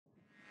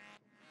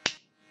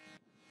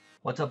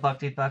What's up,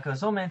 Bucktooth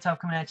Buckos? Oldmantup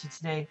coming at you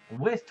today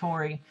with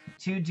Tori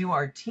to do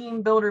our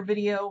team builder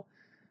video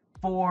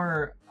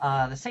for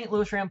the St.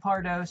 Louis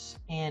Rampardos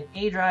and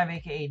A-Drive,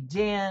 aka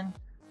Dan,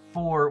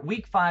 for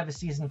Week 5 of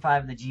Season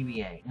 5 of the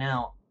GBA.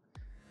 Now,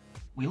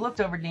 we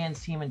looked over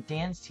Dan's team, and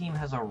Dan's team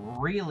has a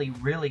really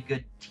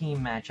good team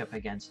matchup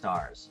against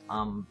ours.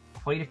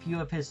 Quite a few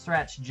of his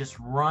threats just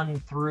run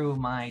through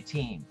my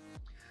team.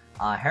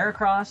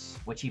 Heracross,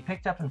 which he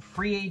picked up in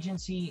free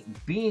agency,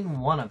 being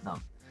one of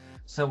them.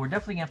 So we're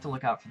definitely going to have to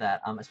look out for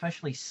that,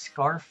 especially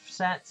Scarf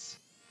sets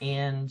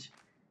and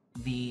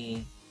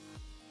the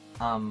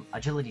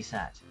Agility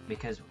set,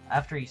 because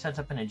after he sets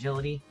up an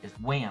Agility, is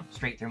wham,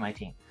 straight through my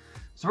team.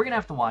 So we're going to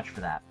have to watch for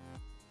that.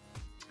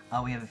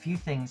 We have a few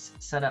things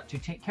set up to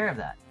take care of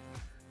that.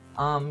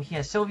 He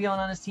has Sylveon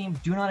on his team.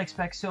 Do not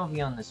expect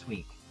Sylveon this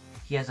week.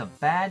 He has a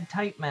bad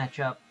type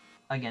matchup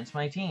against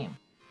my team.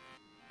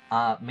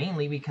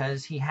 Mainly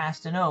because he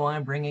has to know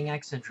I'm bringing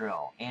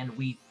Excadrill, and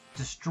we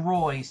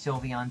destroy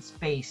Sylveon's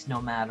space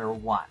no matter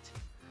what.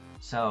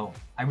 So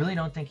I really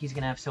don't think he's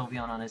going to have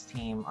Sylveon on his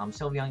team.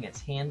 Sylveon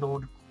gets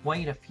handled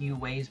quite a few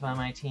ways by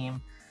my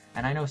team,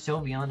 and I know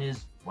Sylveon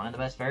is one of the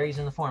best fairies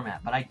in the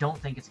format, but I don't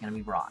think it's going to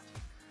be brought.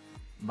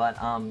 But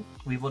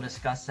we will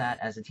discuss that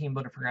as the team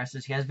builder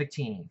progresses. He has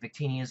Victini.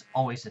 Victini is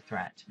always a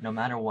threat, no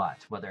matter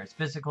what. Whether it's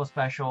physical,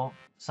 special,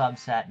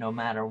 subset, no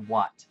matter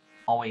what.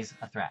 Always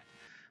a threat.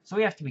 So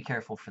we have to be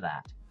careful for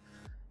that.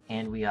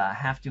 And we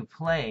have to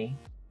play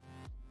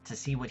to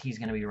see what he's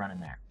going to be running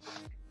there.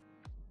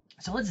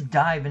 So let's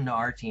dive into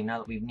our team now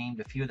that we've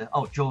named a few of the...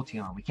 Oh,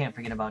 Jolteon. We can't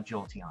forget about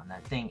Jolteon.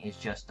 That thing is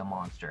just a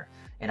monster.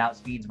 It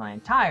outspeeds my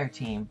entire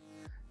team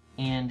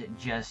and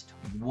just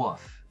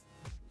woof.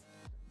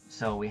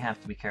 So we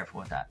have to be careful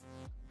with that.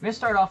 We're going to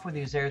start off with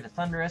Uzair the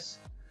Thunderous.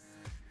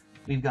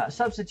 We've got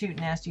Substitute,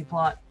 Nasty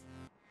Plot,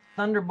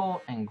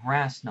 Thunderbolt, and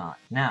Grass Knot.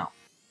 Now,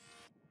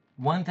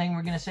 one thing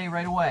we're going to say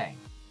right away.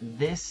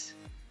 This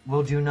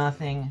will do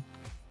nothing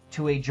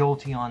to a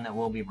Jolteon that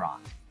will be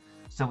brought.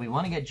 So we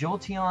want to get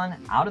Jolteon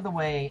out of the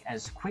way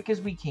as quick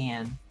as we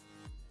can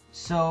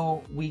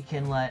so we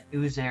can let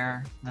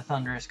Uzair the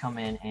Thunderous come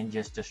in and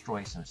just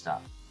destroy some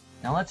stuff.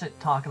 Now let's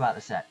talk about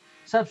the set.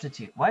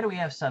 Substitute. Why do we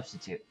have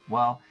Substitute?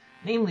 Well,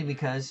 namely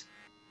because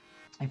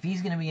if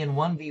he's going to be in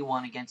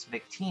 1v1 against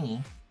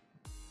Victini,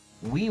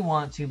 we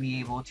want to be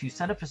able to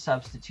set up a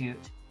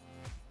Substitute,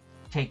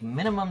 take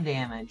minimum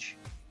damage,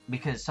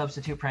 because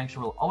Substitute Prankster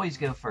will always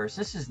go first.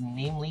 This is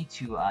namely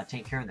to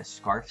take care of the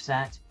Scarf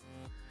set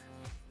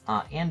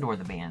and or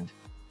the band.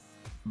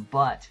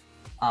 But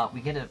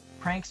we get a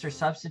Prankster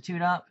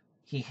Substitute up,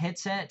 he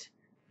hits it,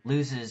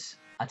 loses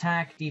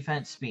attack,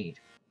 defense, speed.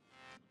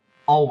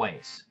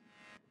 Always.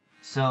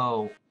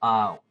 So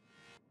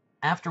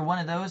after one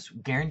of those,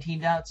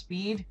 guaranteed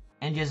outspeed,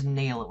 and just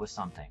nail it with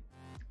something.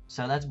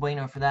 So that's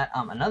bueno for that.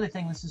 Another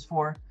thing this is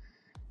for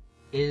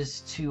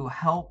is to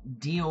help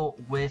deal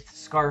with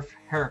Scarf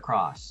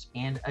Heracross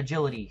and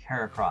Agility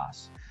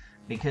Heracross.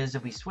 Because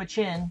if we switch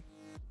in,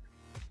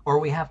 or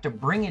we have to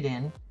bring it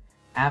in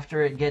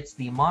after it gets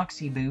the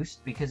Moxie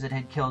boost because it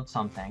had killed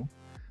something,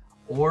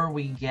 or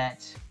we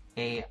get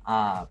a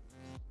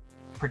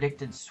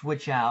predicted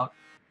switch out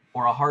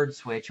or a hard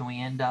switch and we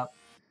end up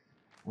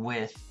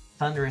with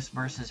Thunderous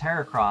versus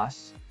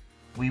Heracross,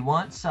 we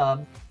want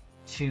Sub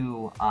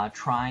to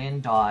try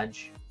and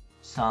dodge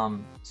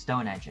some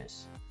Stone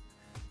Edges.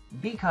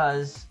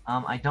 Because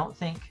I don't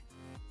think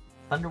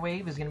Thunder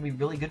Wave is going to be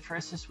really good for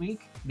us this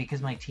week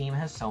because my team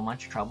has so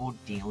much trouble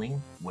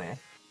dealing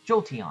with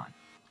Jolteon.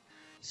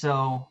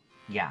 So,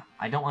 yeah,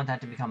 I don't want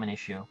that to become an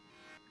issue.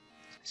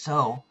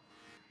 So,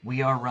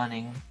 we are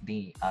running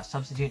the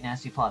Substitute,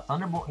 Nasty Plot,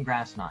 Thunderbolt, and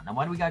Grass Knot. Now,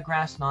 why do we got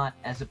Grass Knot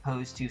as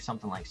opposed to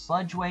something like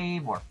Sludge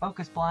Wave or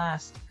Focus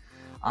Blast?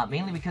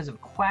 Mainly because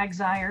of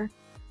Quagsire.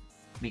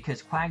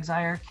 Because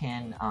Quagsire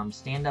can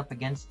stand up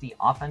against the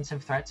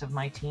offensive threats of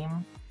my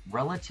team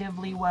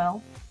relatively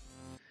well.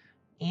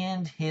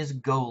 And his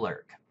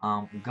Golurk.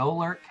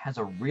 Golurk has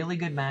a really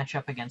good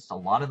matchup against a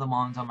lot of the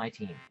Mons on my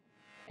team.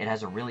 It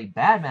has a really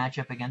bad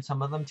matchup against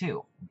some of them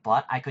too.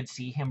 But I could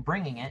see him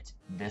bringing it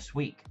this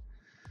week.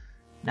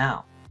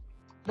 Now,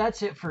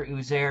 that's it for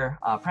Uzair.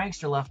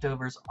 Prankster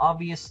leftovers,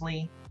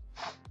 obviously,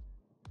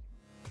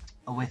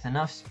 with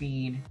enough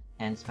speed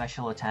and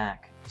special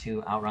attack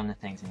to outrun the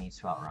things it needs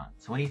to outrun.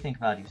 So what do you think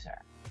about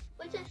Uzair?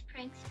 What does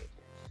Prankster do?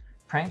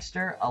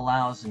 Prankster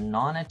allows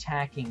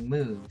non-attacking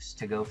moves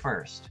to go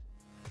first.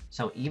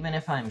 So even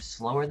if I'm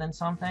slower than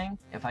something,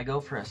 if I go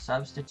for a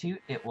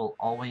substitute, it will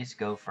always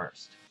go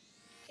first.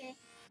 Okay.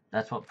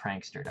 That's what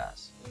Prankster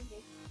does.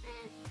 Okay.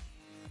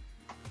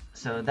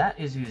 So that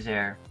is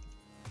Uzair.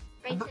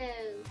 Righto.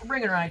 We're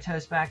bringing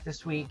Raitos back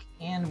this week,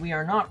 and we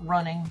are not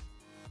running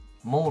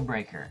Mold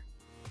Breaker.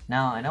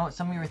 Now, I know what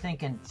some of you were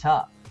thinking,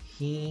 tough.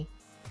 He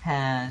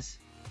has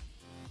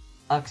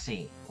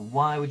Uxie.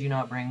 Why would you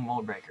not bring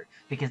Mold Breaker?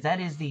 Because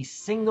that is the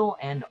single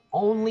and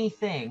only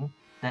thing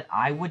that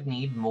I would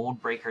need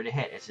Mold Breaker to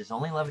hit. It's his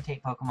only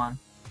Levitate Pokemon.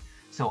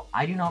 So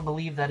I do not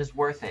believe that is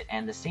worth it.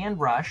 And the Sand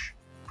Rush,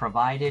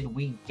 provided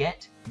we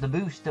get the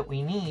boost that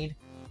we need,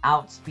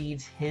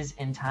 outspeeds his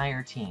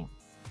entire team.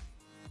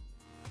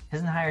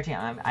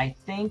 I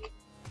think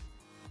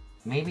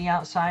maybe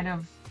outside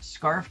of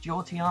Scarf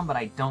Jolteon, but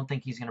I don't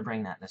think he's going to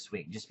bring that this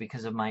week, just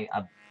because of my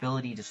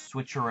ability to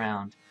switch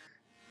around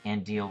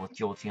and deal with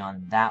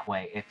Jolteon that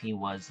way if he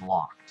was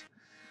locked.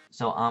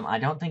 So I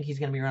don't think he's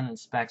going to be running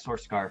Specs or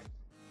Scarf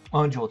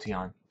on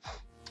Jolteon,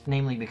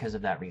 namely because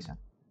of that reason.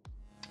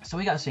 So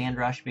we got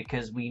Sandrush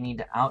because we need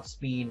to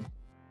outspeed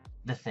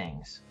the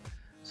things.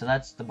 So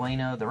that's the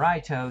Bueno, the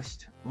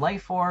Rytoast,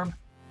 Life Orb.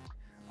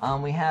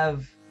 We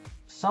have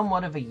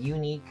somewhat of a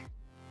unique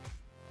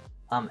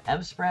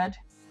Ev Spread.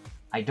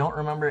 I don't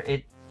remember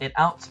it. It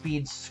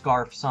outspeeds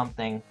Scarf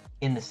something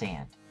in the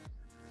sand.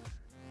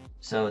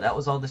 So that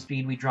was all the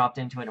speed we dropped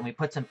into it, and we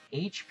put some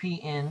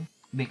HP in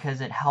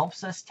because it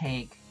helps us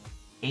take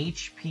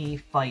HP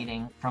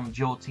fighting from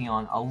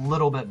Jolteon a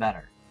little bit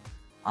better.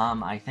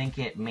 I think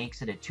it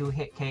makes it a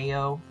 2-hit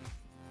KO,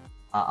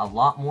 a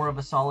lot more of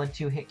a solid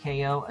 2-hit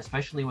KO,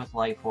 especially with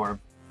Life Orb.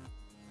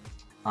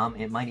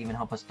 It might even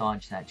help us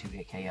dodge that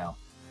 2-hit KO.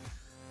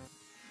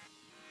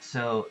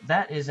 So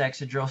that is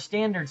Excadrill.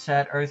 Standard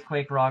set,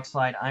 Earthquake, Rock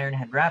Slide, Iron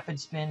Head, Rapid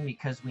Spin,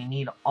 because we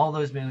need all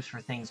those moves for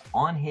things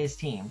on his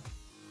team.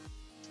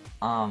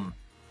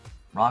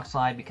 Rock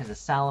Slide because of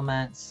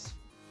Salamence.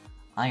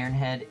 Iron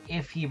Head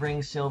if he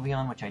brings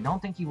Sylveon, which I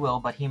don't think he will,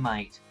 but he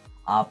might.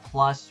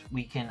 Plus,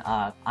 we can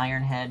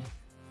Iron Head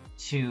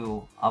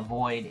to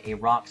avoid a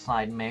Rock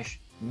Slide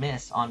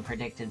miss on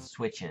predicted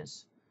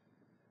switches.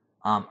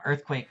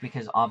 Earthquake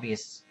because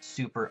obvious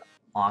super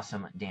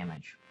awesome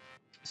damage.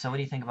 So what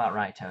do you think about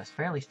Rytoast?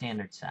 Fairly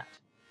standard set.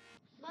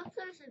 What's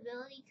there's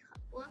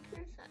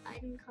an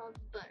item called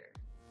Butter?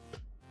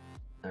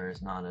 There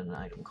is not an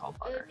item called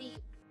It would Butter. be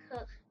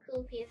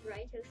cool if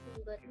Rytoast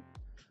and Butter.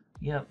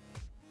 Yep.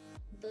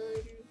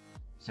 Butter.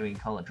 So we can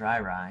call it Dry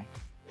Rye,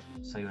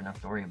 so you wouldn't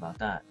have to worry about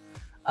that.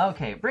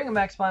 Okay, bringing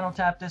back Spinal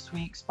Tap this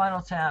week.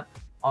 Spinal Tap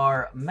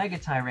are Mega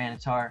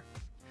Tyranitar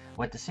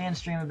with the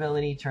Sandstream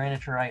ability,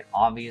 Tyranitarite,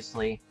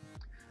 obviously.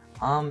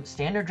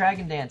 Standard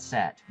Dragon Dance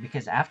set,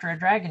 because after a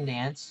Dragon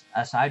Dance,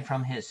 aside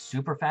from his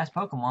super fast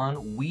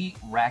Pokemon, we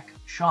wreck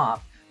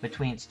shop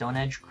between Stone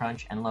Edge,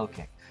 Crunch, and Low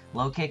Kick.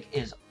 Low Kick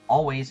is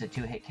always a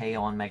 2-hit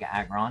KO on Mega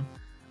Aggron,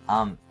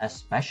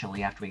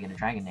 especially after we get a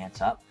Dragon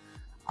Dance up.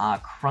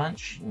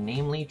 Crunch,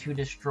 namely to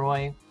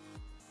destroy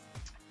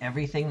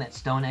everything that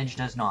Stone Edge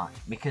does not,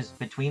 because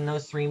between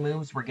those 3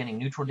 moves, we're getting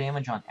neutral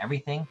damage on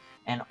everything,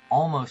 and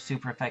almost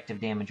super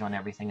effective damage on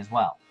everything as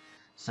well.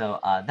 So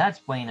that's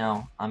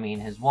Bueno. I mean,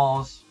 his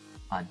walls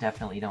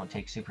definitely don't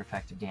take super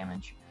effective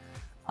damage,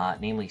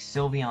 namely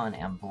Sylveon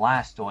and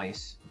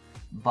Blastoise,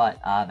 but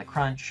the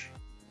Crunch,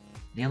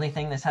 the only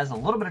thing this has a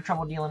little bit of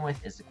trouble dealing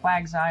with is the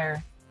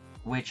Quagsire,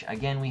 which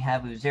again we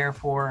have Uzair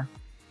for,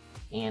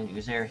 and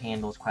Uzair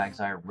handles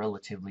Quagsire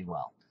relatively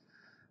well.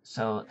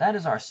 So that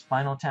is our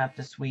Spinal Tap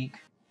this week.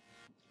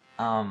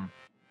 So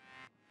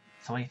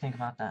what do you think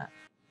about that?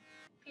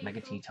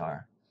 Mega Cool.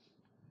 T-Tar.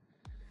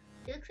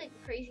 He looks like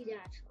a crazy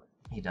dinosaur.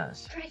 He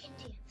does. Dragon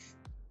Dance.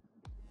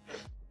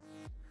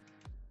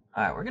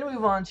 Alright, we're going to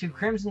move on to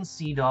Crimson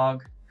Sea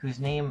Dog, whose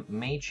name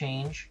may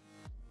change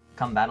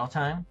come battle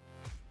time.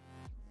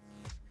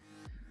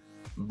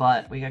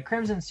 But we got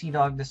Crimson Sea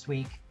Dog this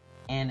week,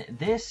 and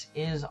this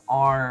is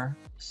our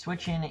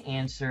switch-in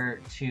answer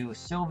to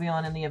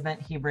Sylveon in the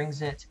event he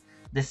brings it.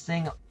 This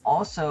thing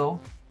also,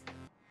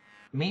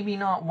 maybe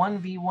not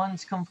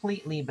 1v1s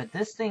completely, but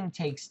this thing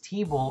takes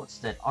T-Bolts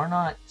that are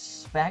not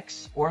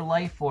Specs or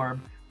Life Orb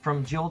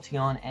from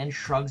Jolteon and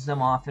shrugs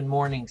them off in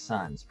Morning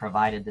Suns,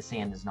 provided the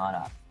sand is not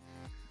up.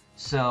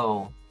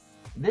 So,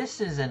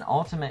 this is an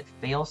ultimate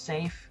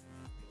failsafe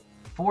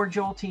for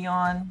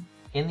Jolteon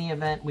in the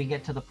event we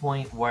get to the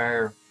point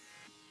where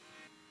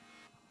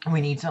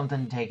we need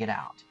something to take it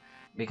out.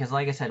 Because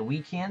like I said,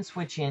 we can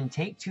switch in,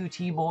 take 2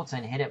 T-Bolts,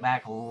 and hit it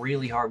back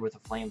really hard with a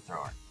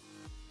Flamethrower.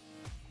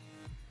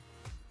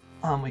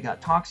 We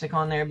got Toxic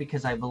on there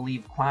because I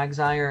believe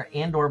Quagsire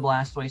and or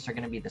Blastoise are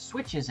going to be the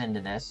switches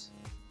into this.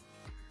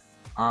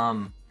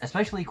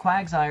 Especially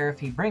Quagsire if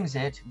he brings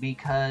it,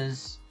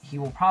 because he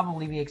will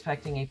probably be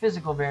expecting a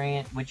physical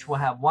variant, which will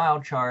have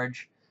Wild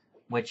Charge,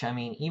 which, I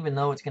mean, even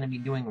though it's going to be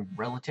doing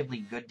relatively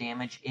good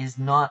damage, is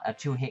not a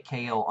 2-hit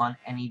KO on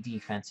any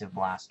defensive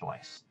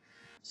Blastoise.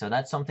 So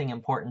that's something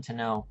important to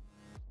know.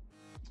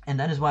 And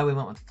that is why we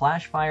went with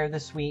Flash Fire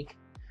this week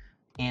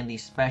and the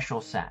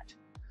special set.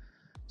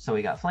 So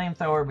we got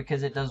Flamethrower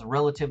because it does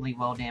relatively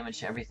well damage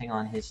to everything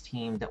on his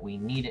team that we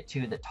need it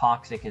to, that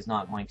Toxic is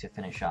not going to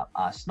finish up.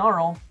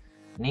 Snarl,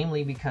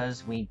 namely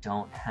because we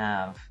don't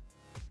have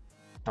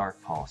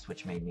Dark Pulse,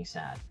 which made me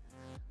sad.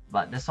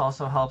 But this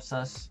also helps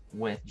us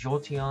with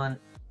Jolteon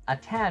a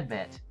tad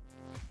bit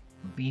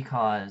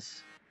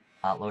because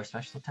lower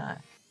special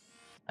attack.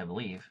 I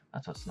believe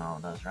that's what Snarl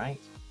does, right?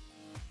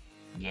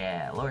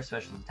 Yeah, lower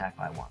special attack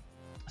by 1.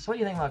 So what do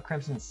you think about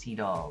Crimson Sea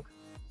Dog?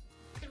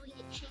 Could we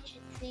change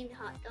its name to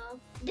Hot Dog?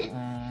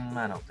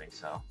 I don't think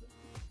so.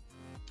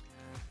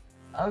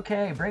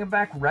 Okay, bringing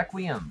back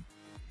Requiem.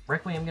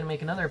 Requiem gonna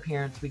make another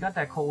appearance. We got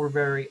that Colbur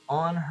Berry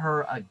on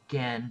her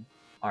again.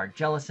 our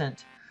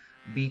Jellicent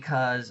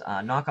because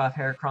knockoff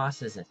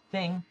Heracross is a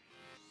thing.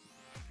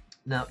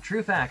 Now,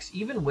 true facts,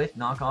 even with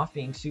knockoff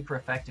being super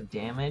effective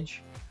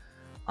damage,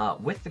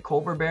 with the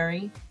Colbur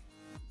Berry,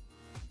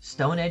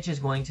 Stone Edge is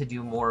going to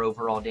do more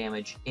overall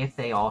damage if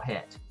they all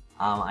hit.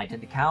 I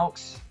did the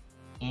calcs,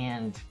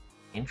 and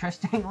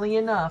interestingly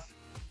enough,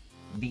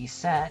 the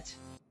set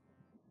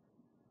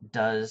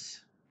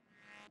does...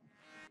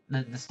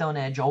 The Stone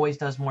Edge always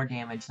does more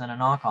damage than a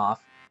knockoff,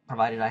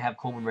 provided I have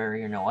Colbur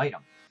Berry or no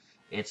item.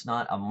 It's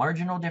not a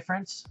marginal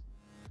difference,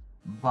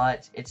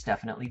 but it's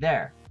definitely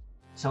there.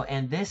 So,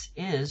 and this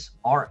is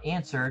our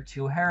answer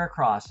to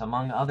Heracross,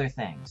 among other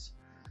things.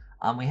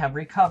 We have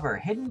Recover,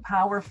 Hidden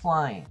Power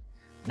Flying.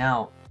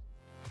 Now,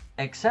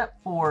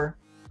 except for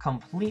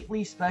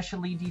completely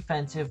specially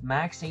defensive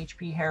max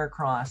HP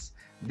Heracross,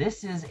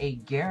 this is a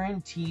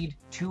guaranteed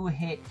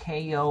 2-hit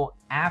KO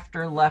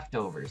after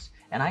leftovers.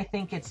 And I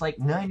think it's like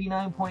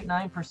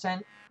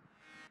 99.9%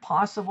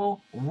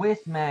 possible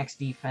with max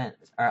defense,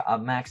 or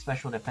max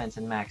special defense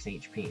and max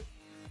HP.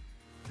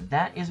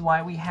 That is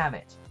why we have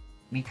it.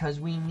 Because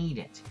we need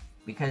it.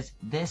 Because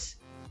this,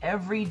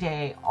 every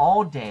day,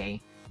 all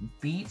day,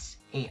 beats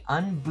a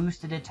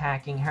unboosted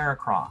attacking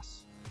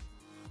Heracross.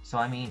 So,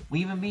 I mean,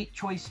 we even beat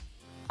Choice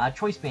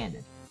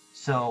Banded.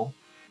 So,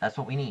 that's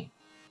what we need.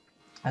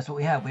 That's what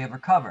we have. We have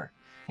Recover,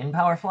 Hidden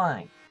Power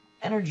Flying,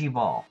 Energy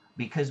Ball,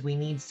 because we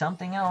need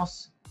something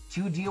else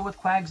to deal with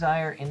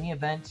Quagsire in the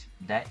event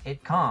that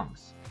it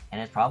comes. And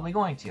it's probably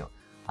going to.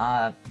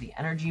 The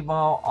Energy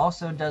Ball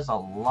also does a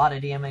lot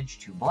of damage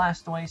to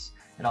Blastoise.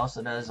 It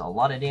also does a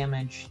lot of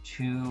damage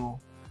to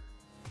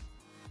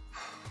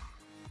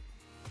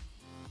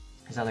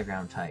his other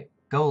ground type,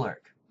 Golurk.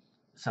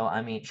 So,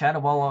 I mean, Shadow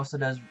Ball also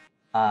does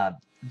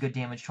good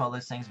damage to all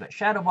those things, but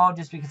Shadow Ball,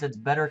 just because it's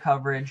better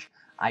coverage.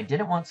 I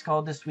didn't want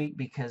Scald this week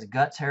because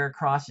Guts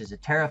Heracross is a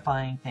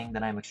terrifying thing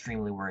that I'm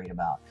extremely worried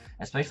about.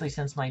 Especially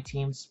since my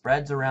team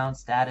spreads around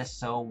status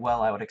so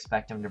well, I would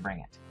expect him to bring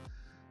it.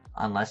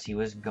 Unless he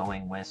was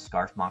going with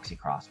Scarf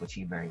Moxicross, which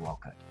he very well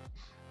could.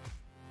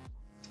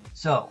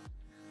 So,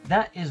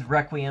 that is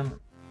Requiem.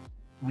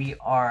 We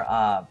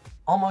are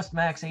almost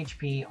max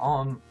HP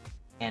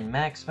and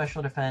max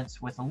special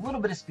defense with a little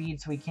bit of speed,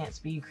 so he can't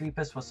speed creep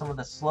us with some of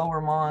the slower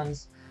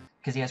Mons,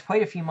 because he has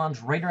quite a few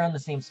Mons right around the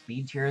same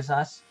speed tier as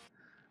us.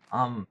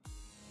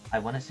 I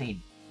want to say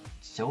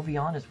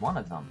Sylveon is one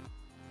of them.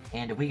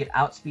 And if we could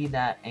outspeed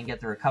that and get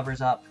the recovers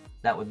up,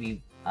 that would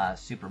be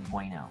super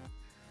bueno.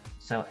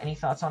 So, any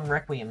thoughts on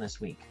Requiem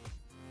this week?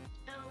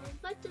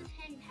 What does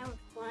Hidden Power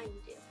Flying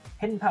do?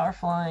 Hidden Power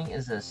Flying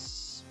is a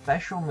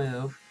special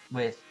move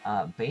with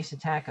base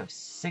attack of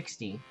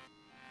 60.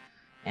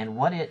 And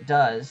what it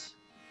does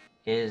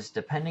is,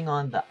 depending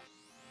on the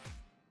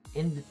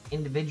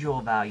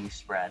individual value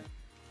spread,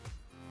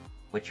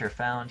 which are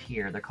found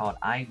here, they're called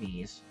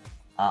IVs,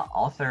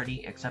 all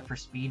 30 except for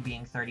speed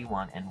being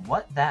 31. And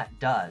what that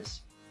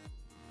does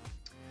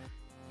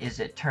is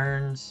it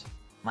turns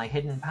my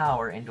hidden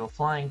power into a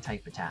flying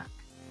type attack.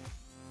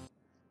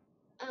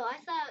 Oh, I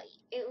thought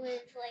it was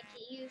like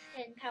you use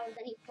hidden power,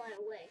 then he fly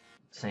away.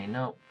 Say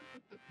nope.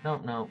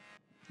 Nope, nope.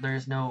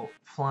 There's no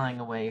flying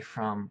away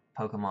from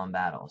Pokemon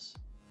battles.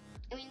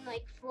 I mean,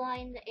 like fly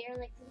in the air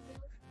like the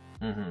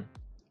move? Mm-hmm.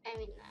 I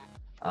mean that.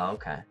 Oh,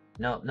 okay.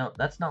 No,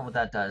 that's not what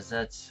that does.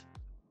 That's...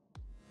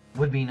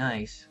 would be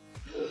nice.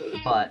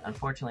 But,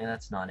 unfortunately,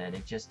 that's not it.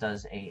 It just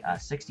does a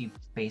 60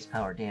 base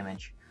power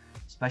damage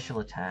special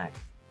attack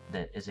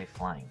that is a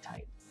flying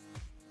type.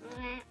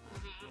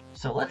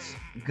 So let's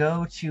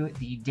go to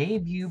the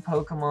debut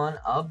Pokemon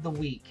of the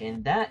week,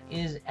 and that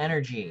is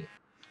Energy.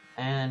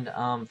 And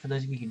for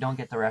those of you who don't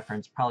get the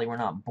reference, probably were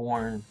not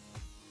born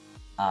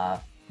the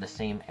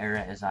same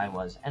era as I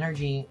was.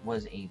 Energy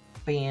was a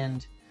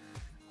band,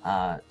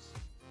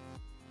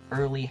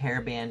 early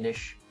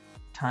hairbandish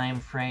time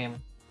frame,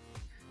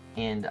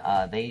 and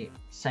they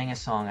sang a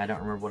song, I don't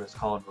remember what it's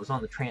called. It was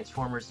on the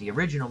Transformers, the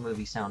original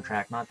movie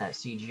soundtrack, not that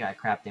CGI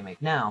crap they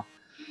make now.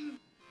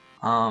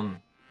 And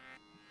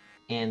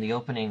the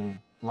opening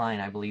line,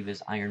 I believe,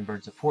 is Iron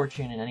Birds of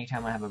Fortune, and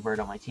anytime I have a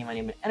bird on my team, I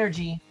name it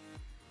Energy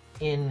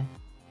in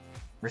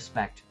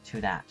respect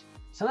to that.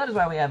 So that is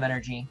why we have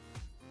Energy.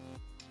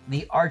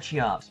 The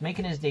Archeops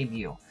making his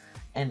debut.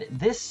 And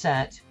this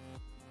set,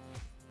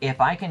 if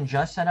I can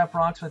just set up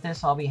rocks with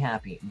this, I'll be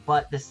happy.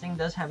 But this thing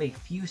does have a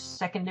few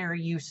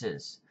secondary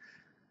uses.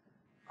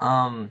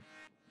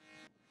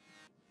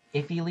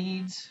 If he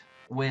leads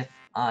with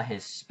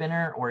his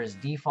spinner or his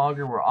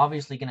defogger, we're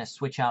obviously going to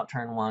switch out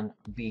turn 1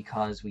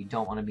 because we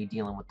don't want to be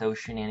dealing with those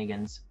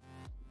shenanigans.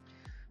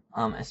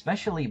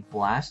 Especially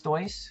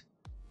Blastoise,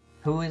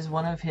 who is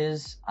one of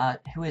his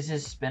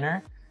his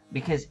spinner,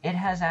 because it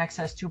has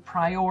access to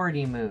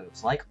priority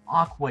moves like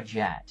Aqua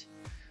Jet.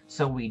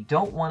 So we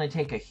don't want to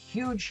take a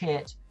huge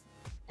hit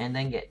and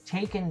then get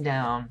taken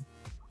down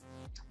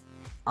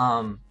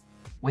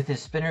with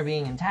his spinner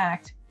being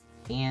intact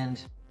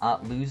and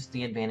lose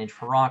the advantage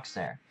for rocks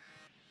there.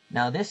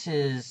 Now this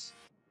is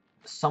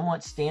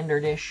somewhat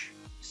standardish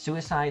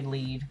suicide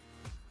lead.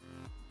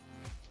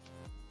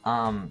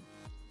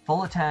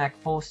 full attack,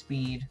 full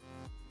speed,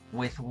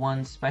 with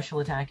one special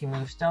attacking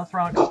move, Stealth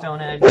Rock,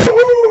 Stone Edge.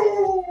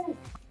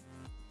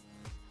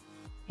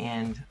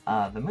 And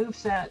the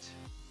moveset,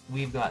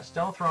 we've got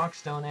Stealth Rock,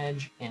 Stone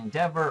Edge,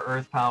 Endeavor,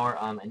 Earth Power.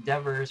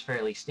 Endeavor is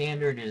fairly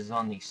standard. It is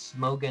on the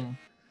Smogan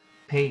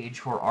page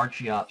for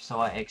Archeops, so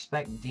I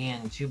expect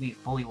Dan to be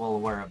fully well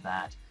aware of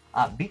that.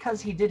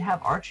 Because he did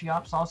have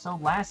Archeops also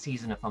last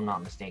season, if I'm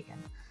not mistaken.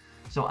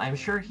 So I'm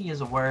sure he is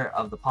aware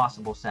of the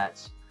possible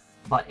sets.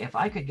 But if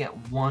I could get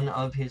one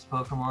of his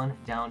Pokemon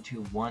down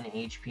to 1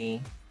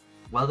 HP,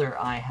 whether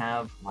I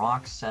have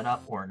rocks set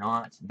up or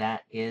not,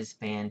 that is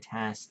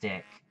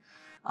fantastic.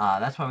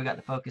 That's why we got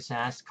the Focus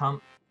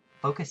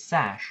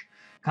Sash.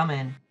 Come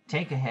in,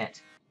 take a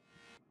hit,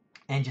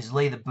 and just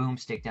lay the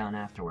boomstick down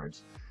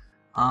afterwards.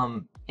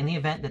 In the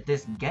event that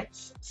this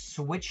gets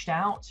switched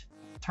out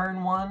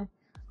turn 1,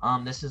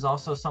 this is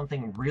also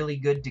something really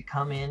good to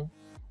come in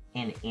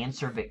and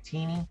answer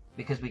Victini,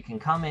 because we can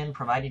come in,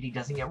 provided he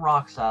doesn't get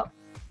rocks up,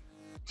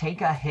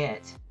 take a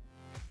hit,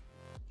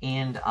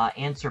 and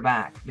answer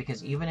back,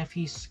 because even if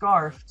he's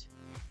scarfed,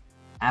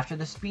 after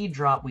the speed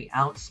drop, we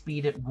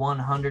outspeed it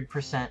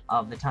 100%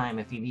 of the time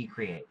if he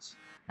V-creates.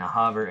 Now,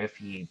 however, if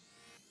he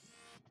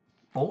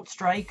Bolt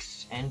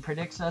Strikes and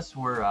predicts us,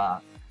 we're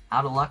out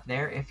of luck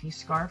there if he's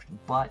scarfed,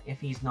 but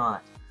if he's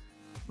not,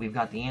 we've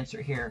got the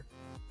answer here.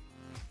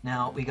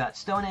 Now, we got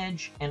Stone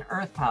Edge and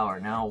Earth Power.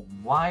 Now,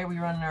 why are we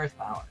running Earth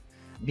Power?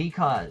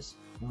 Because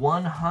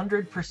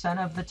 100%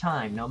 of the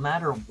time, no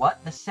matter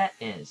what the set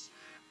is,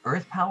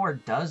 Earth Power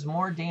does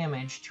more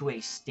damage to a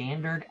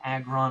standard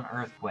Aggron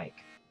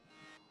Earthquake.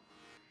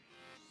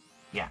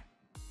 Yeah.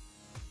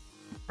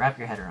 Wrap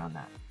your head around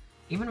that.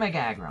 Even Mega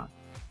Aggron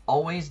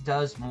always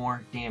does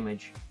more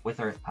damage with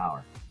Earth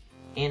Power.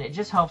 And it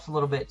just helps a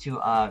little bit to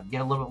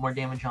get a little bit more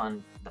damage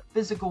on the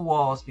physical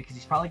walls, because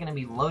he's probably going to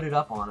be loaded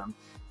up on them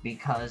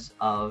because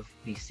of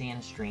the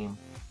Sandstream,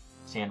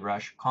 Sand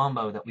Rush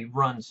combo that we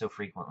run so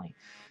frequently.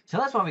 So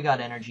that's why we got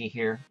energy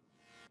here.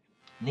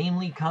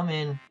 Namely, come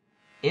in,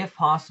 if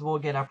possible,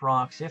 get up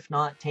rocks. If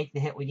not, take the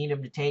hit we need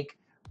him to take,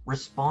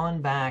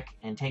 respawn back,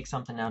 and take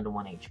something down to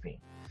 1 HP.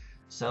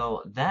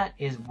 So that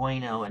is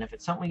bueno, and if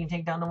it's something we can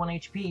take down to 1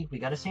 HP, we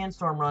got a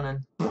Sandstorm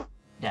running,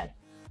 dead.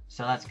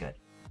 So that's good.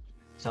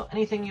 So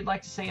anything you'd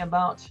like to say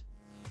about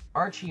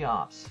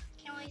Archeops?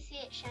 Can we see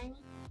it shiny?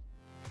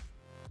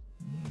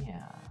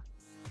 Yeah.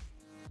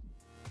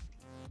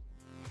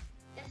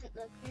 Doesn't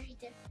look very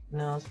different.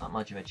 No, it's not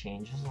much of a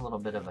change. Just a little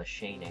bit of a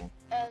shading.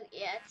 Oh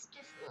yeah, it's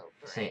just a little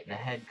brighter. Say the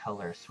head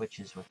color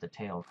switches with the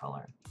tail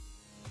color.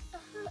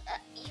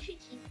 You should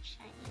keep it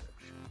shiny. It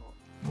looks cool.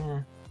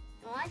 Yeah.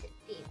 Why is it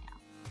female?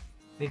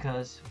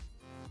 Because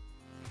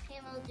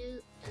Female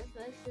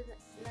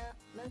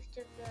most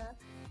of the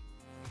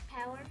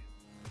power.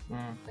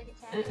 Like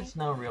it's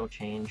no real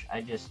change.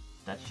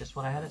 That's just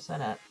what I had it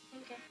set at.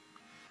 Okay.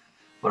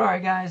 But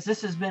alright guys,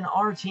 this has been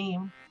our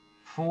team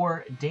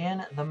for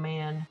Dan the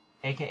Man,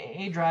 aka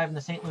A-Drive, in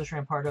the St. Louis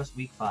Rampardos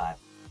Week 5.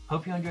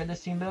 Hope you enjoyed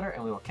this team builder,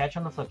 and we will catch you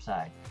on the flip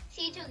side.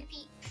 See you,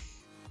 Togepi.